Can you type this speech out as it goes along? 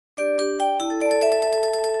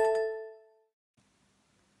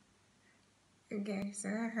Okay, so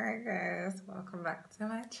hi guys, welcome back to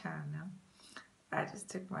my channel. I just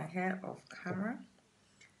took my hair off camera.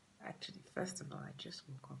 Actually, first of all, I just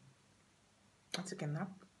woke up. I took a nap.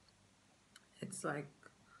 It's like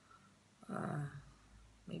uh,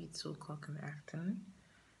 maybe 2 o'clock in the afternoon.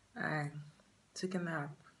 I took a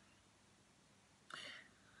nap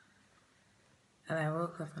and I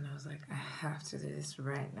woke up and I was like, I have to do this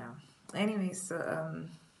right now. Anyway, so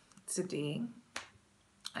today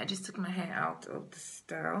I just took my hair out of the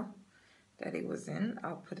style that it was in.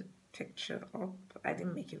 I'll put a picture up. I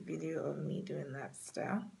didn't make a video of me doing that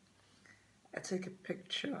style. I took a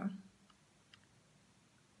picture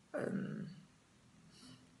of,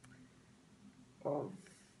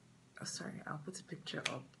 sorry, I'll put a picture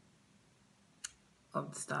up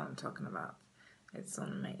of the style I'm talking about. It's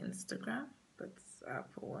on my Instagram, but I'll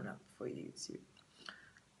put one up for YouTube.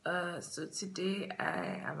 So today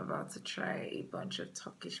I am about to try a bunch of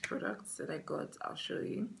Turkish products that I got. I'll show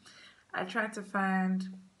you. I tried to find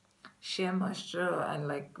Shea moisture and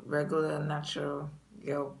like regular natural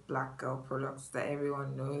black girl products that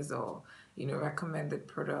everyone knows, or recommended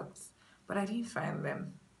products, but I didn't find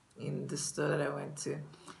them in the store that I went to,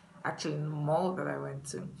 actually in the mall that I went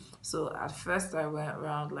to. So at first I went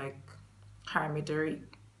around like Harmideri,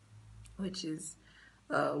 which is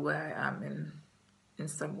where I am in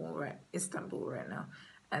Istanbul right now,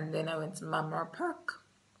 and then I went to Mamra Park,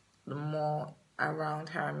 the mall around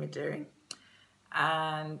Harmideri,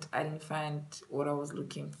 and I didn't find what I was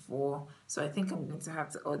looking for. So I think I'm going to have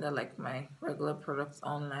to order like my regular products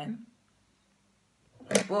online.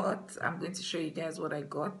 But I'm going to show you guys what I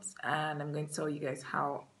got, and I'm going to tell you guys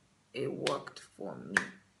how it worked for me.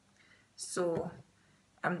 So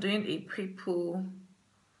I'm doing a Prepoo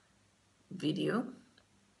video.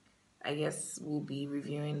 I guess we'll be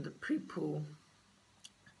reviewing the Prepoo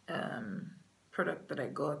product that I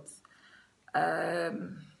got.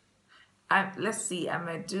 Let's see, I'm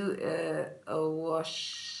gonna do a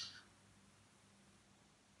wash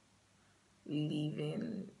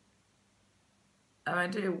leave-in. I'm gonna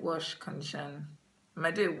do a wash condition. I'm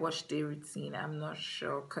gonna do a wash day routine. I'm not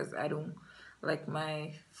sure because I don't, like,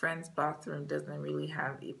 my friend's bathroom doesn't really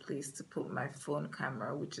have a place to put my phone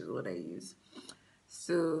camera, which is what I use.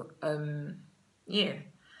 So yeah,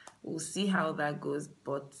 we'll see how that goes,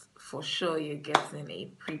 but for sure you're getting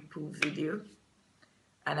a Prepoo video.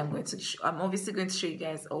 And I'm obviously going to show you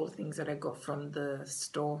guys all the things that I got from the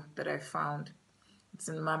store that I found. It's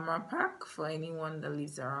in Mamra Park for anyone that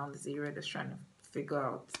lives around this area that's trying to figure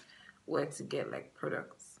out where to get like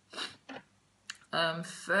products.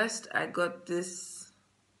 First I got this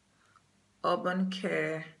Urban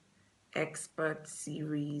Care Expert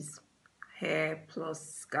Series Hair Plus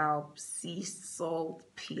Scalp Sea Salt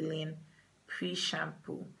Peeling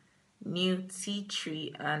Pre-Shampoo, New Tea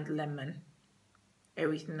Tree and Lemon.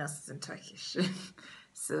 Everything else is in Turkish.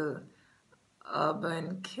 So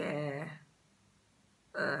Urban Care,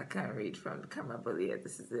 I can't read from the camera, but yeah,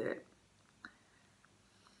 this is it.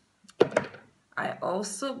 I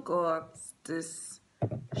also got this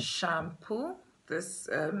shampoo, this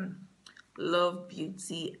Love,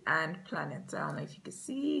 Beauty and Planet. I don't know if you can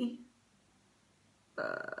see.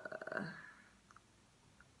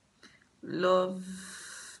 Love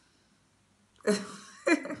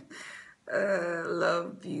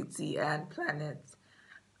Love, Beauty and Planet.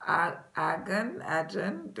 Argan,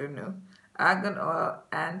 don't know. Argan oil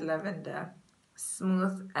and lavender.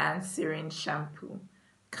 Smooth and serene shampoo.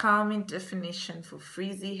 Calming definition for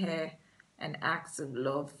frizzy hair and acts of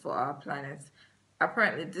love for our planet.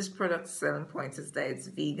 Apparently this product's selling point is that it's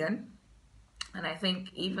vegan. And I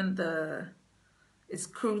think even it's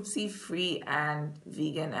cruelty free and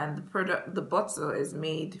vegan, and the bottle is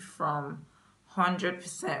made from 100%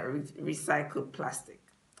 recycled plastic.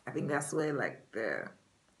 I think that's where like their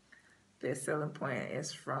selling point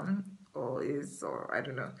is from, or I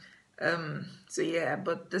don't know. So yeah,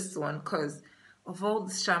 but this one, because of all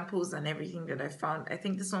the shampoos and everything that I found, I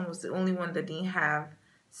think this one was the only one that didn't have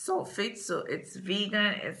sulfate. So it's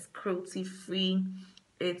vegan, it's cruelty free,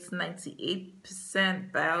 it's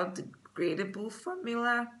 98% biodegradable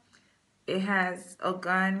formula. It has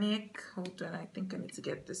organic, hold on, I think I need to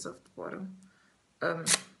get this off the bottle.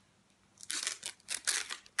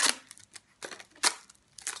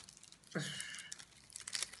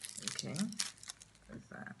 Okay, what's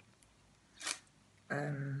that?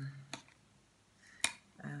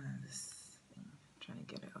 This thing, I'm trying to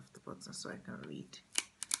get it off the bottom so I can read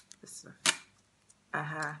this stuff.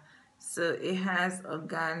 So it has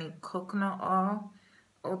organic coconut oil.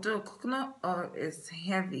 Although coconut oil is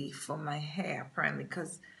heavy for my hair, apparently,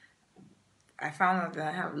 because I found out that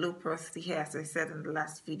I have low porosity hair, as I said in the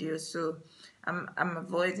last video, so I'm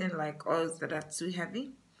avoiding like oils that are too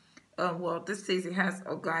heavy. Well, this says it has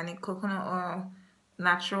organic coconut oil,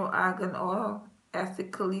 natural argan oil,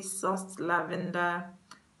 ethically sourced lavender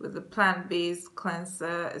with a plant-based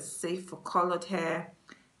cleanser. It's safe for colored hair.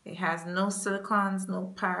 It has no silicons,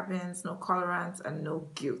 no parabens, no colorants, and no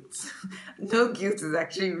guilt. No guilt is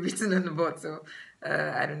actually written on the bottle.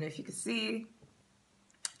 I don't know if you can see.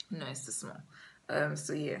 No, it's too small.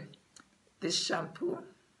 So yeah, this shampoo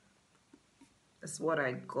is what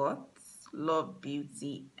I got. Love,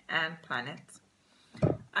 Beauty, and Planet.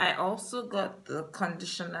 I also got the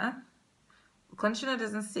conditioner. The conditioner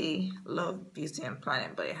doesn't say Love, Beauty, and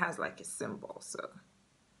Planet, but it has like a symbol. So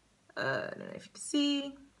I don't know if you can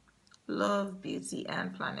see. Love, Beauty,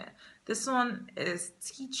 and Planet. This one is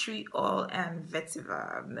tea tree oil and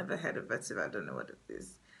vetiver. I've never heard of vetiver. I don't know what it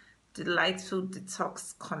is. Delightful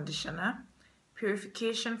detox conditioner.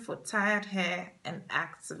 Purification for tired hair and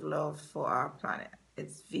active love for our planet.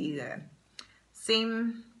 It's vegan.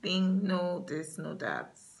 Same thing, no this, no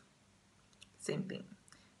that. Same thing.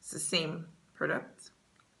 It's the same product.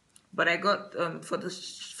 But I got for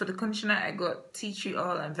the conditioner I got tea tree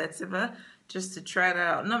oil and vetiver just to try that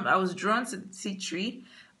out. No, I was drawn to the tea tree,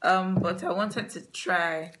 but I wanted to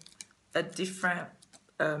try a different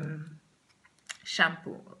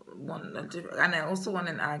shampoo, and I also want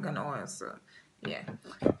an argan oil. So yeah.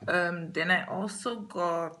 Then I also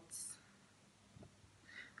got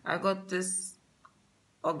this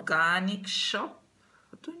organic shop.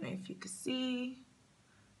 I don't know if you can see.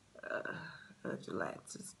 The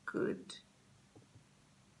light is good.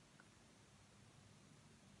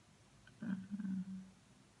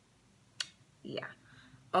 Yeah.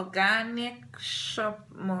 Organic shop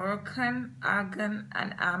Moroccan, Argan,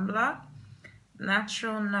 and Amla.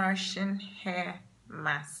 Natural nourishing hair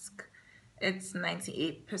mask. It's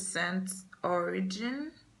 98%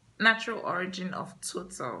 origin, natural origin of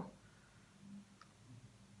total.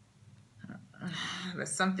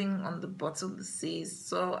 There's something on the bottle that says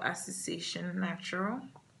Soil Association Natural,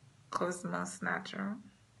 Cosmos Natural.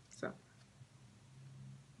 So,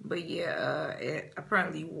 but yeah, it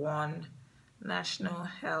apparently won National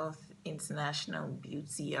Health International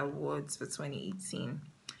Beauty Awards for 2018.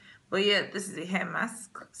 But yeah, this is a hair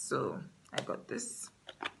mask, so I got this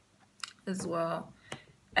as well.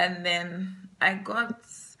 And then I got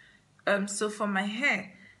so for my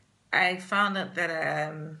hair, I found out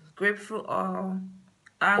that grapefruit oil,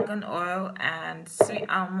 argan oil, and sweet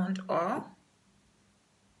almond oil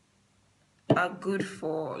are good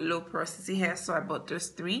for low porosity hair, so I bought those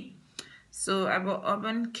three. So I bought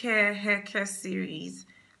Urban Care Hair Care Series,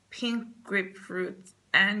 pink grapefruit,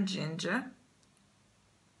 and ginger.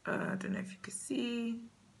 I don't know if you can see.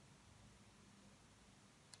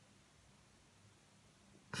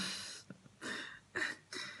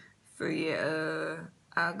 So yeah,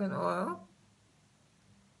 argan oil,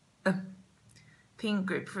 pink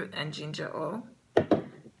grapefruit, and ginger oil.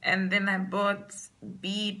 And then I bought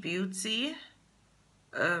Bee Beauty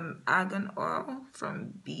argan oil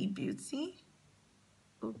from Bee Beauty.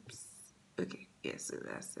 Oops. Okay, yeah, so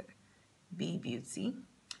that's it. Bee Beauty.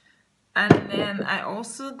 And then I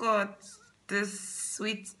also got this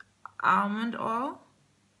sweet almond oil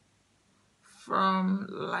from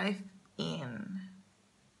Life In.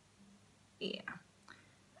 Yeah.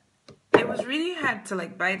 It was really hard to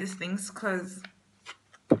like buy these things because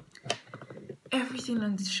everything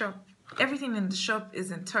in the shop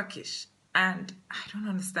is in Turkish, and I don't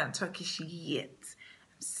understand Turkish yet.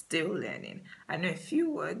 I'm still learning. I know a few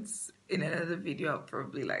words. In another video I'll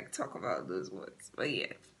probably like talk about those words, but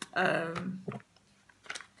yeah.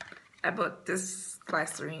 I bought this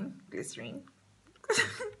glycerin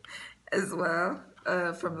as well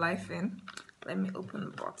from Life In. Let me open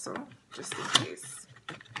the bottle just in case.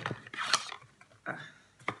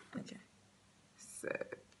 Okay, so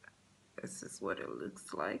this is what it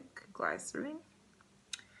looks like, glycerin.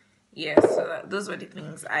 Yeah, so those were the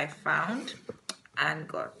things I found and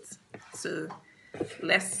got. So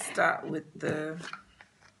let's start with the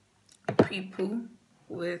Prepoo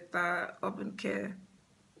with Urban Care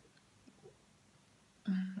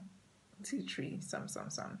tea tree, some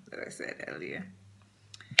that I said earlier.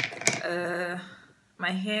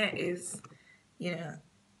 My hair is,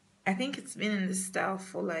 I think it's been in this style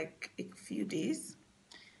for like a few days.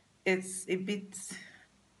 It's a bit,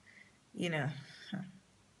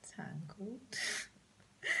 tangled.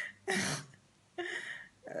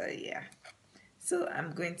 Yeah. So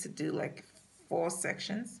I'm going to do like 4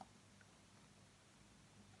 sections.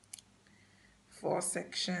 4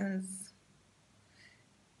 sections.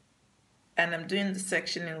 and I'm doing the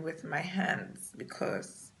sectioning with my hands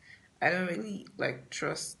because I don't really like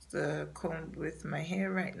trust the comb with my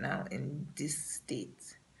hair right now in this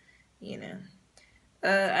state, you know.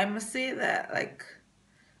 I must say that like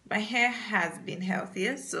my hair has been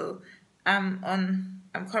healthier, so I'm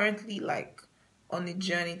currently like on a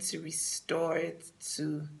journey to restore it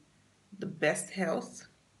to the best health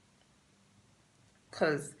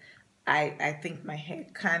because I think my hair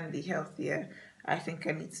can be healthier. I think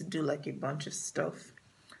I need to do like a bunch of stuff.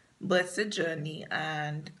 But it's a journey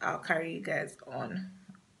and I'll carry you guys on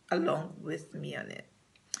along with me on it.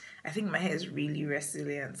 I think my hair is really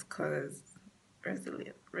resilient because I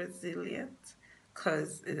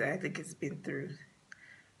think it's been through,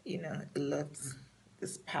 a lot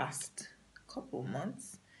this past couple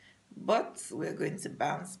months. But we're going to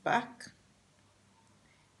bounce back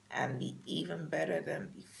and be even better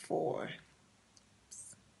than before.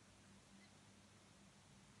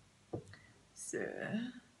 So,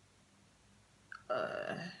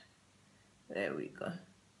 uh, there we go.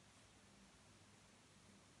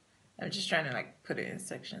 I'm just trying to like put it in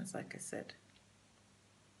sections, like I said.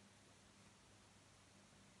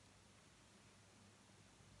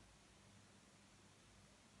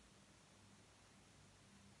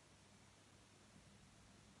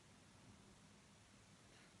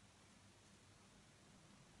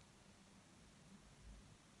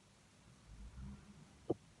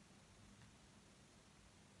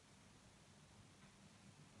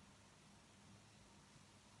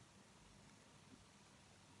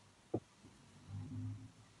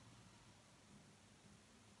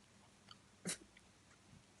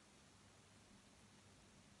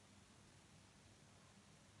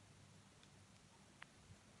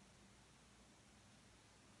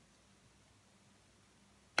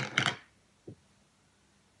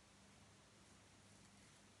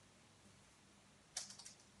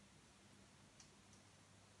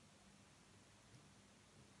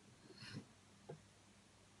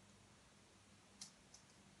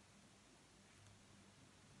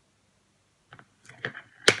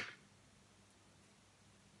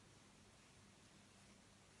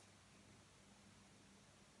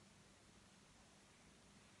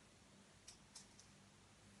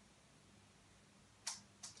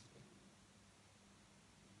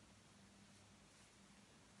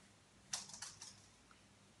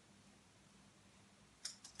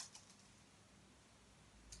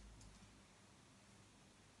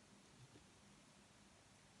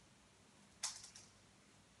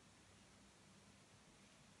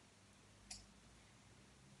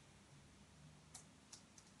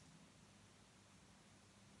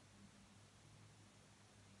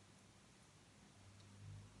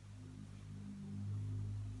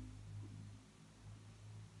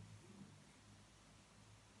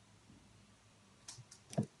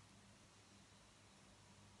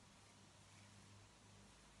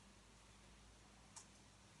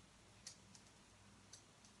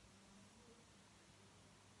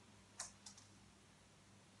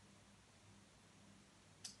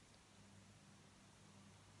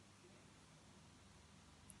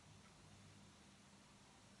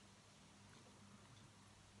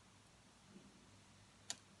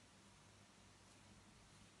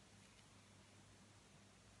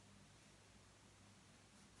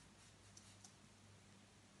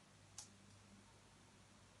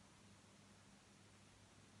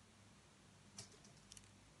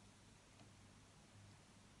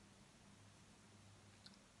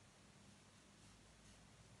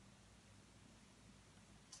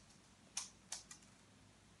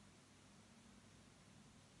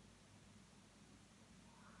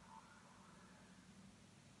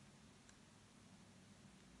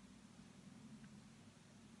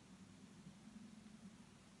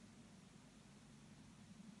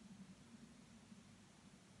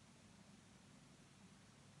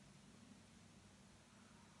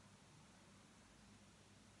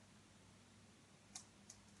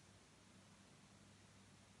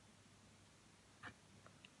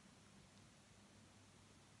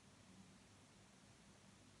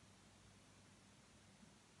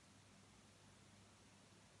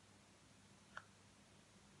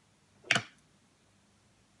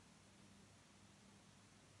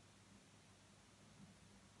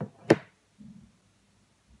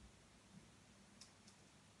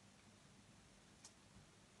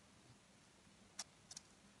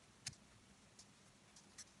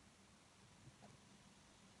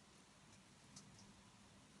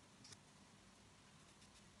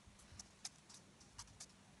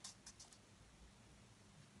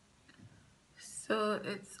 So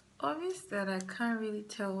it's obvious that I can't really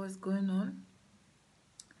tell what's going on.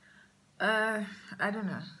 Uh, I don't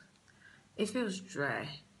know. it feels dry.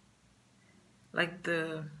 Like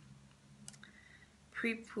the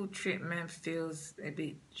pre-poo treatment feels a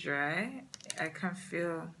bit dry. I can't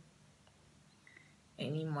feel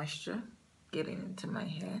any moisture getting into my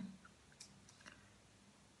hair.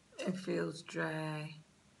 It feels dry.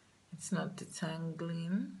 It's not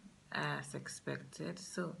detangling as expected.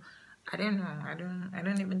 So I don't know. I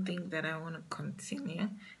don't even think that I want to continue.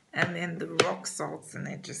 And then the rock salts and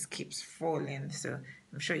it just keeps falling. So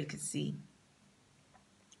I'm sure you can see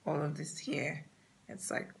all of this here. It's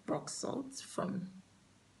like rock salts from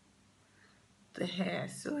the hair.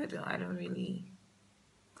 So I don't really,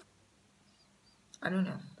 I don't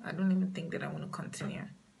know. I don't even think that I want to continue.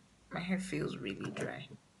 My hair feels really dry.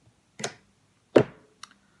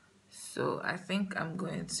 So I think I'm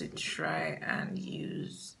going to try and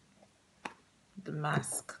use the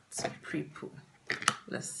mask to pre-poo.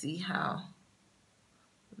 Let's see how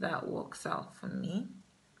that works out for me.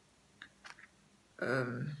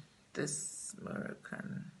 This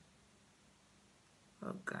Moroccan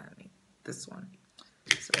organic, this one.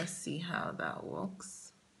 So let's see how that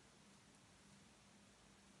works.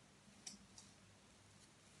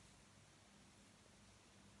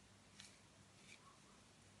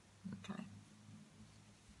 Okay.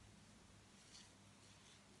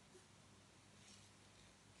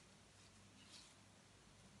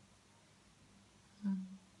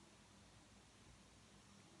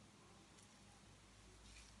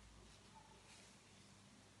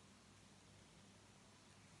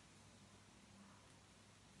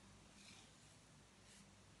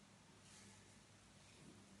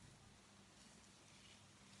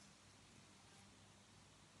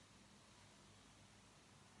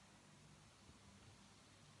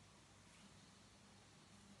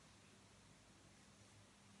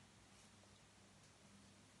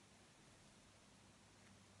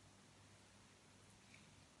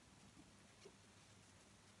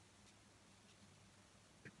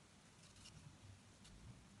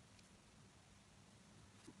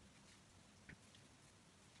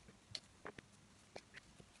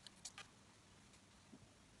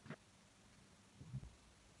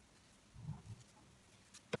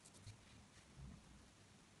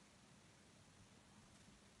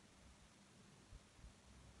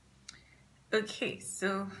 Okay,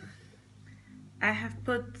 so I have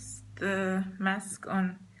put the mask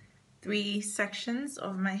on 3 sections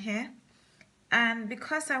of my hair, and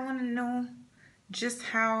because I want to know just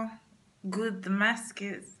how good the mask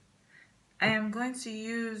is, I am going to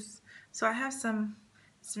use, so I have some,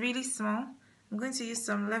 it's really small. I'm going to use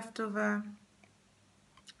some leftover,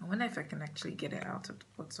 I wonder if I can actually get it out of the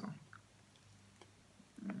bottle.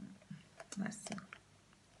 Let's see.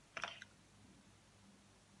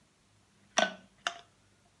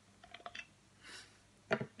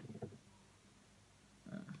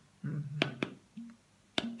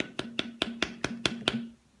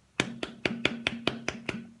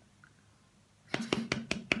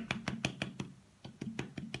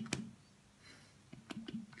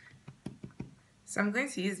 So I'm going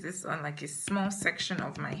to use this on like a small section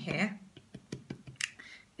of my hair.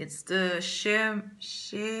 It's the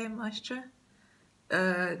Shea Moisture,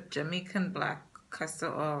 Jamaican Black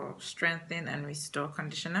Castor Oil Strengthen and Restore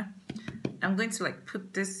Conditioner. I'm going to like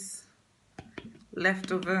put this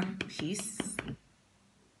leftover piece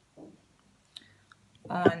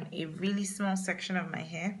on a really small section of my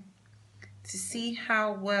hair to see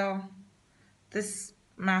how well this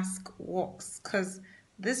mask works, because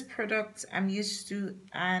this product I'm used to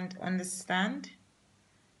and understand.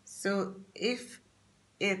 So if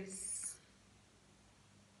it's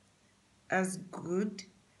as good,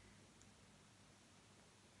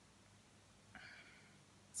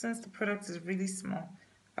 since the product is really small,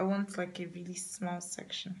 I want like a really small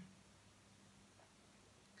section.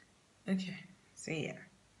 Okay, so yeah,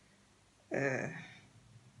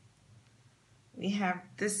 we have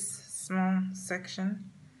this small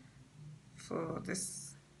section for this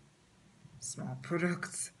small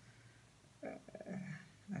product.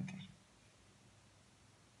 Okay,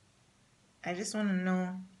 I just want to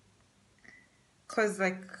know, cause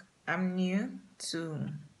like I'm new to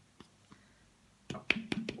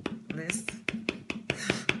this.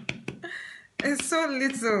 It's so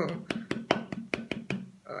little.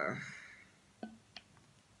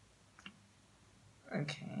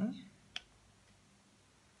 Okay.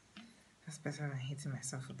 That's better than hitting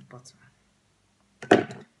myself at the bottom.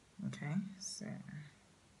 Okay, so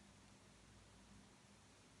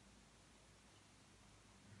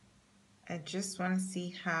I just want to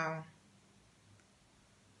see how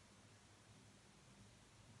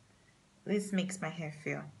this makes my hair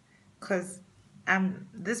feel, because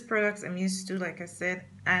this product I'm used to, like I said,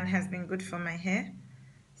 and has been good for my hair.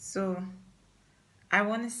 So I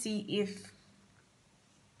want to see if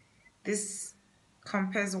this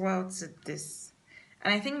compares well to this.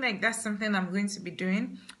 And I think like that's something I'm going to be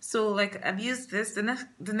doing. So like I've used this.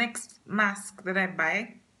 The next mask that I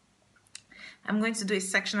buy, I'm going to do a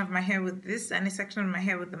section of my hair with this and a section of my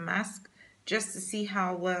hair with the mask, just to see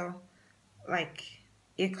how well like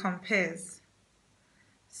it compares.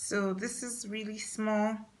 So this is really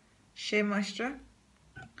small Shea Moisture.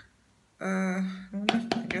 I'm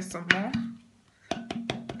gonna get some more.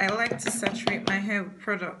 I like to saturate my hair with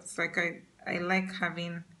products. Like I like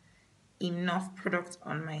having enough product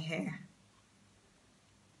on my hair.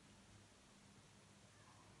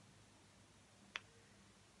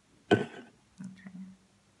 Okay.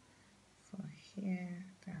 So here,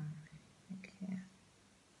 down, like here.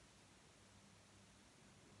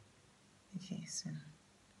 Okay, so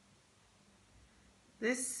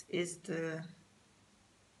this is the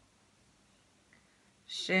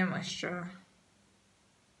Shea Moisture.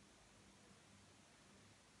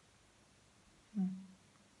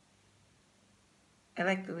 I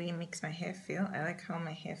like the way it makes my hair feel. I like how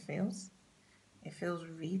my hair feels. It feels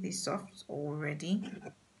really soft already.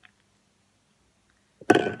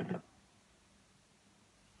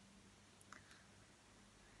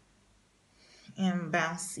 And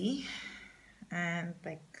bouncy. And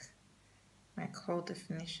like my curl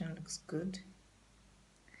definition looks good.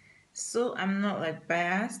 So I'm not like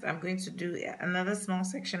biased. I'm going to do another small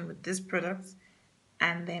section with this product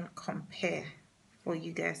and then compare for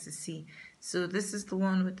you guys to see. So this is the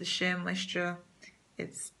one with the Shea Moisture.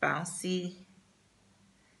 It's bouncy.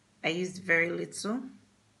 I used very little.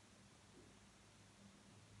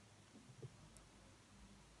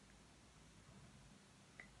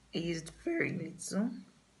 I used very little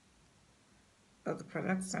of the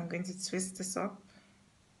product. So I'm going to twist this up.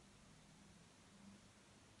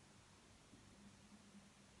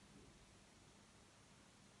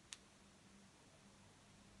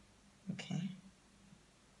 Okay.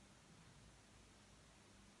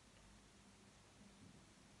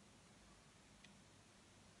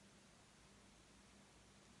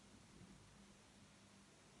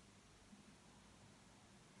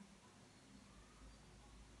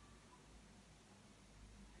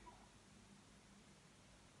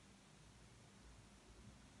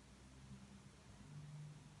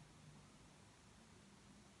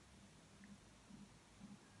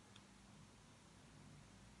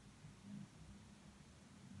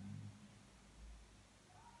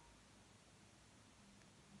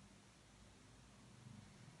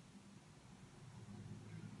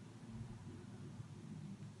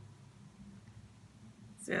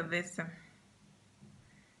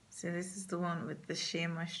 So this is the one with the Shea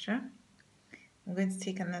Moisture. I'm going to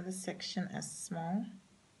take another section as small.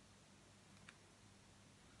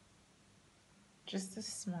 Just as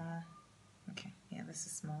small. Okay, yeah, this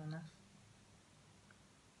is small enough.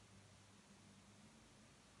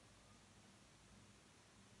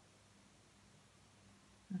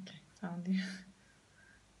 Okay, found you.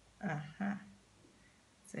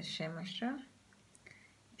 So Shea Moisture.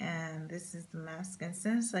 And this is the mask. And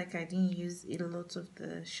since like I didn't use a lot of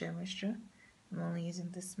the Shea Moisture, I'm only using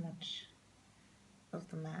this much of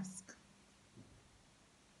the mask.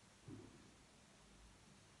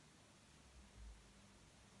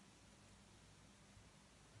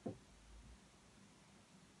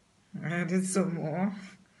 I added some more.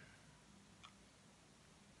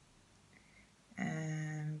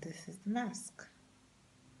 And this is the mask.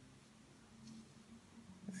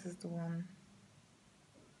 This is the one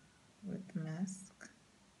with the mask.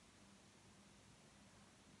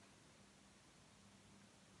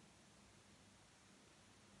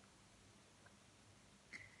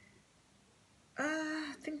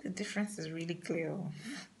 I think the difference is really clear.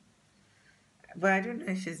 But I don't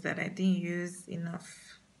know if it's that I didn't use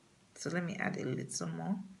enough. So let me add a little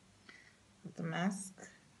more of the mask.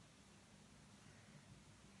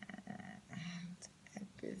 And add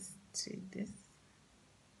this to this.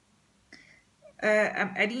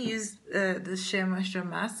 I didn't use the Shea Moisture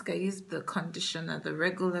mask. I used the conditioner, the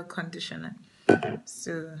regular conditioner.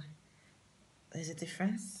 So there's a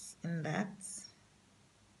difference in that.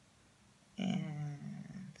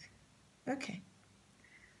 And okay.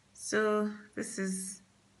 So this is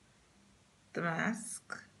the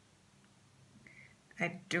mask.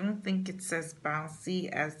 I don't think it says bouncy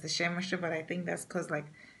as the Shea Moisture, but I think that's because like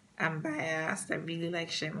I'm biased. I really like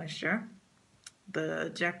Shea Moisture.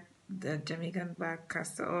 The Jamaican black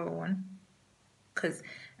castor oil one, because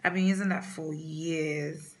I've been using that for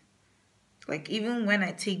years. Like even when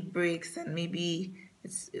I take breaks and maybe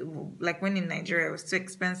like when in Nigeria it was too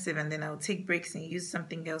expensive, and then I would take breaks and use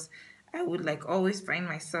something else. I would like always find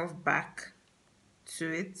myself back to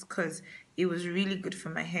it because it was really good for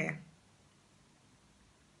my hair.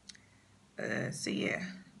 So yeah,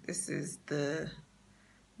 this is the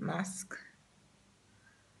mask.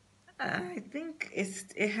 I think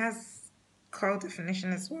it has color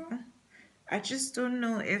definition as well. I just don't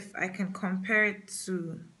know if I can compare it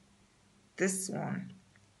to this one,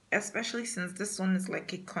 especially since this one is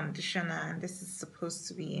like a conditioner and this is supposed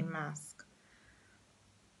to be a mask.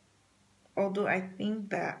 Although I think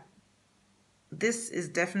that this is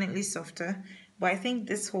definitely softer, but I think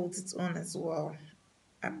this holds its own as well.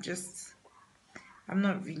 I'm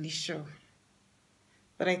not really sure.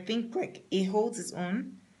 But I think like it holds its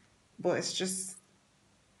own, but it's just,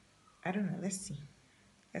 I don't know. Let's see.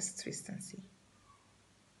 Let's twist and see.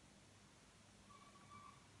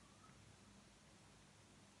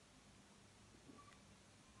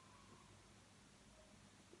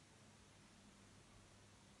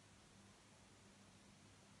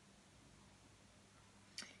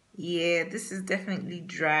 Yeah, this is definitely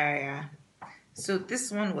drier. So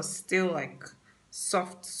this one was still like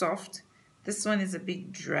soft. This one is a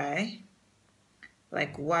bit dry.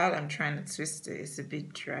 Like while I'm trying to twist it, it's a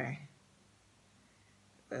bit dry.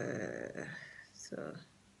 So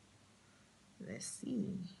let's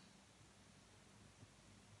see.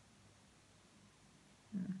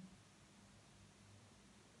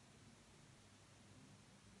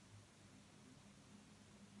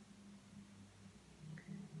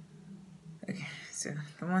 Okay, so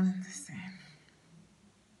the one this time.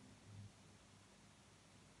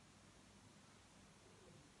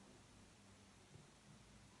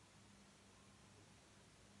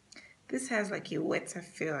 This has like a wetter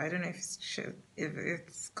feel. I don't know if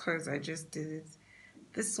it's because I just did it.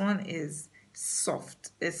 This one is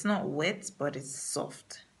soft. It's not wet, but it's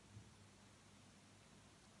soft.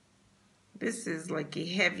 This is like a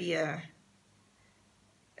heavier,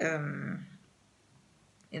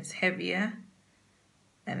 it's heavier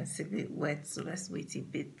and it's a bit wet, so let's wait a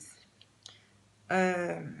bit.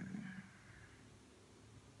 Um,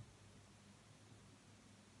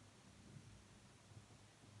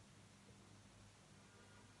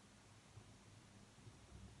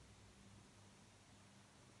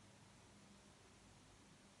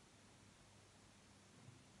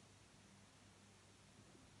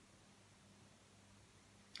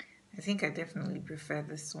 I think I definitely prefer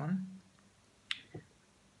this one.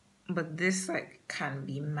 But this like can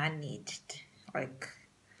be managed, like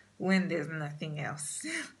when there's nothing else.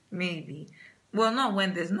 Maybe. Well, not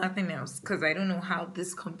when there's nothing else, because I don't know how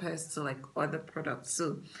this compares to like other products.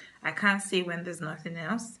 So I can't say when there's nothing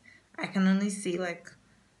else. I can only say like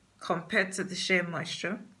compared to the Shea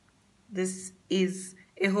Moisture,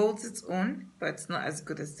 it holds its own, but it's not as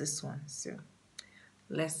good as this one. So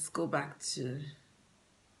let's go back to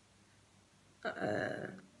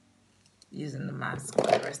using the mask for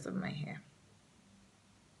the rest of my hair.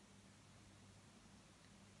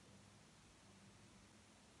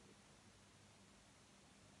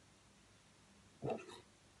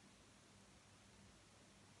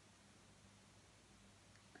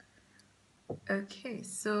 Okay,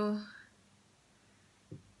 so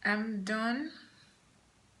I'm done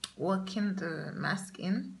working the mask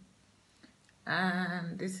in,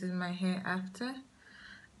 and this is my hair after.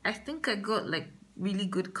 I think I got like really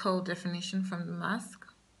good curl definition from the mask.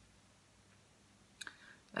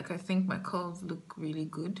 Like I think my curls look really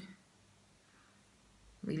good,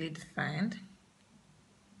 really defined.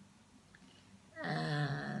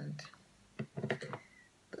 And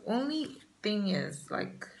the only thing is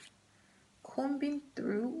like combing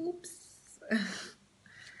through,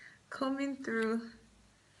 combing through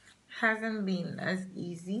hasn't been as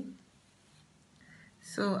easy.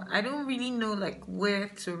 So I don't really know like where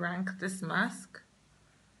to rank this mask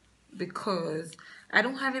because I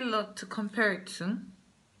don't have a lot to compare it to.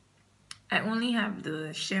 I only have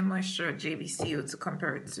the Shea Moisture JBCO to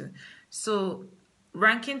compare it to. So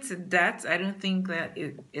ranking to that, I don't think that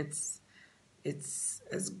it's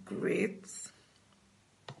as great.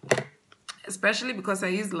 Especially because I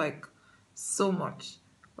use like so much.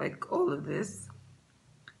 Like all of this.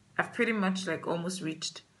 I've pretty much like almost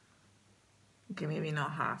reached, okay, maybe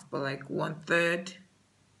not half, but like 1/3.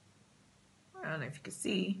 I don't know if you can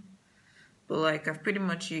see. But like I've pretty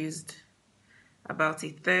much used about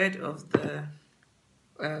 1/3 of the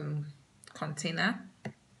container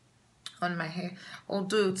on my hair.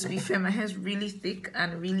 Although to be fair, my hair is really thick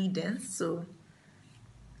and really dense, so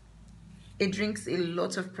it drinks a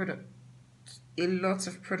lot of product. A lot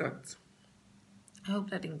of product. I hope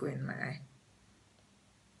that didn't go in my eye.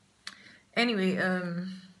 Anyway,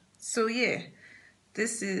 so yeah,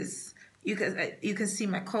 this is, you can see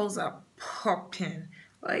my curls are popping,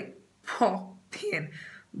 like popping,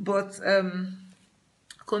 but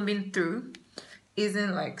combing through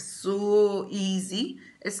isn't like so easy.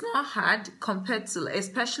 It's not hard compared to,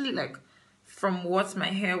 especially like from what my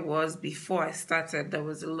hair was before I started. There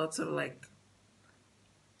was a lot of like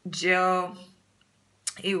gel.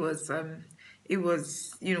 It was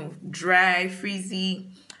dry,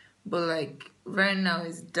 freezy, but like right now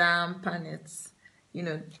it's damp and it's you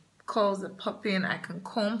know curls are popping. I can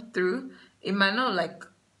comb through. It might not like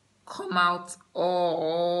come out,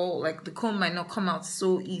 or like the comb might not come out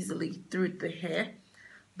so easily through the hair,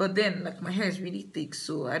 but then like my hair is really thick,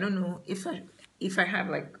 so I don't know if I have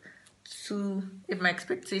like too, if my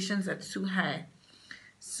expectations are too high.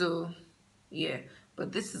 So yeah,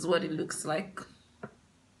 but this is what it looks like.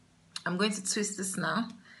 I'm going to twist this now.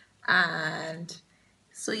 And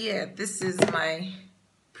so yeah, this is my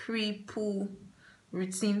pre-poo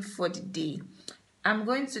routine for the day. I'm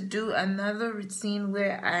going to do another routine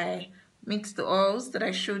where I mix the oils that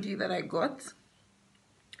I showed you that I got,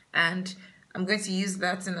 and I'm going to use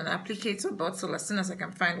that in an applicator bottle as soon as I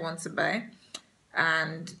can find one to buy,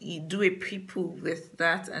 and you do a pre-poo with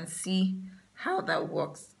that and see how that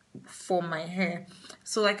works for my hair.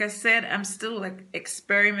 So like I said, I'm still like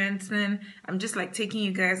experimenting. I'm just like taking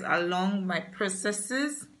you guys along my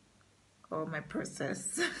processes, or my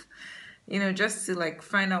process just to like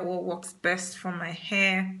find out what works best for my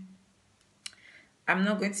hair. I'm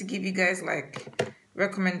not going to give you guys like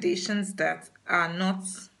recommendations that are not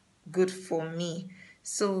good for me.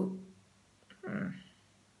 So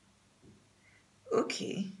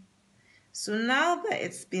okay, so now that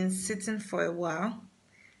it's been sitting for a while,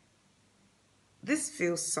 this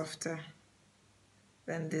feels softer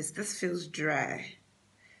than this. This feels dry.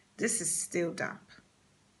 This is still damp.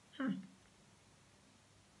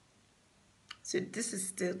 So this is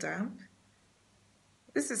still damp.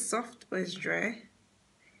 This is soft, but it's dry.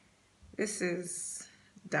 This is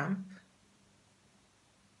damp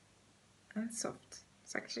and soft.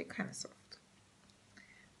 It's actually kind of soft.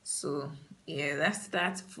 So yeah, that's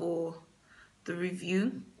that for the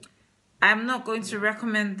review. I'm not going to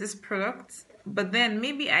recommend this product, but then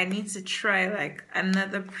maybe I need to try like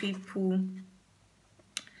another Prepoo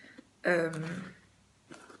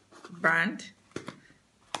brand,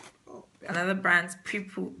 another brand's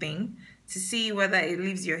Prepoo thing, to see whether it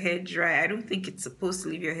leaves your hair dry. I don't think it's supposed to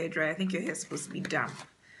leave your hair dry. I think your hair's supposed to be damp.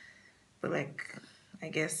 But like, I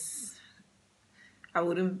guess I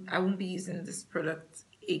won't be using this product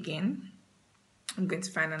again. I'm going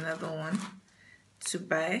to find another one to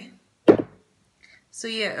buy. So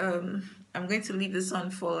yeah, I'm going to leave this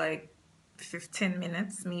on for like 15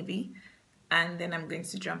 minutes maybe, and then I'm going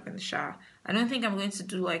to jump in the shower. I don't think I'm going to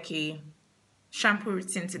do like a shampoo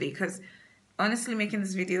routine today, because honestly making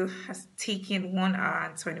this video has taken 1 hour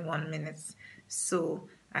and 21 minutes. So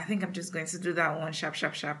I think I'm just going to do that one sharp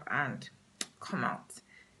and come out.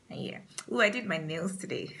 And yeah. Oh, I did my nails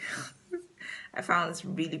today. I found this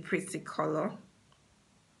really pretty color,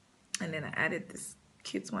 and then I added this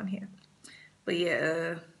cute one here. But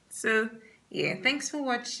yeah, so yeah, thanks for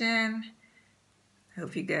watching. I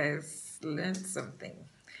hope you guys learned something.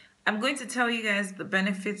 I'm going to tell you guys the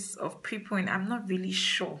benefits of pre-pooing. I'm not really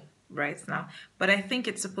sure right now, but I think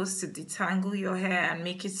it's supposed to detangle your hair and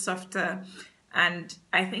make it softer. And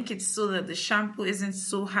I think it's so that the shampoo isn't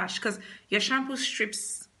so harsh, because your shampoo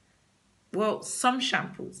strips, well, some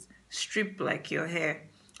shampoos strip like your hair.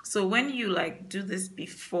 So when you like do this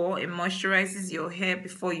before, it moisturizes your hair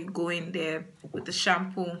before you go in there with the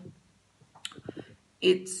shampoo.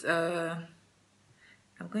 It's I'm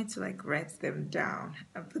going to like write them down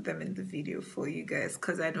and put them in the video for you guys,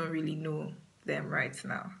 because I don't really know them right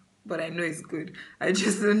now, but I know it's good. I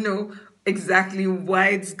just don't know exactly why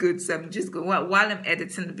it's good, so I'm just going, while I'm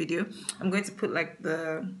editing the video, I'm going to put like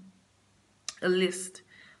a list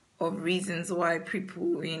of reasons why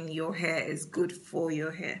pre-pooing your hair is good for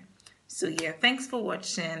your hair. So yeah, thanks for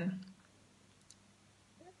watching.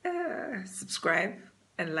 Subscribe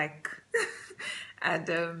and like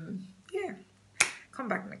and yeah, come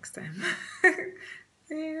back next time.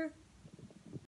 Yeah.